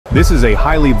This is a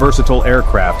highly versatile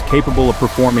aircraft capable of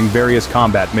performing various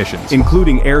combat missions,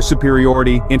 including air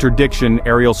superiority, interdiction,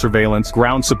 aerial surveillance,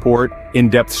 ground support,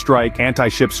 in-depth strike,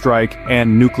 anti-ship strike,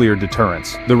 and nuclear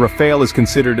deterrence. The Rafale is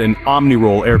considered an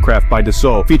omnirole aircraft by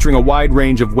Dassault, featuring a wide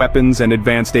range of weapons and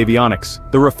advanced avionics.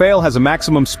 The Rafale has a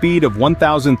maximum speed of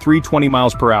 1,320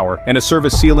 miles per hour and a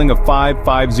service ceiling of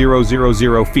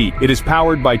 55000 feet. It is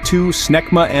powered by two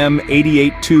SNECMA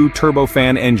M88-2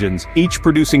 turbofan engines, each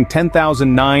producing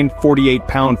 10,948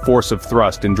 pound force of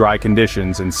thrust in dry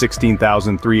conditions and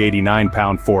 16,389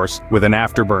 pound force with an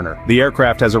afterburner. The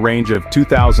aircraft has a range of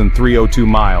 2,302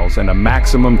 miles and a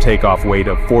maximum takeoff weight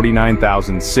of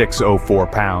 49,604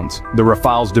 pounds. The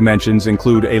Rafale's dimensions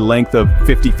include a length of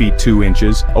 50 feet 2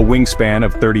 inches, a wingspan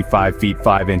of 35 feet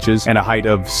 5 inches, and a height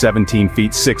of 17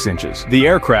 feet 6 inches. The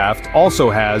aircraft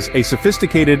also has a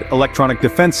sophisticated electronic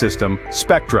defense system,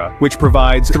 Spectra, which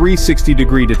provides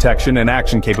 360-degree detection and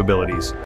action capabilities.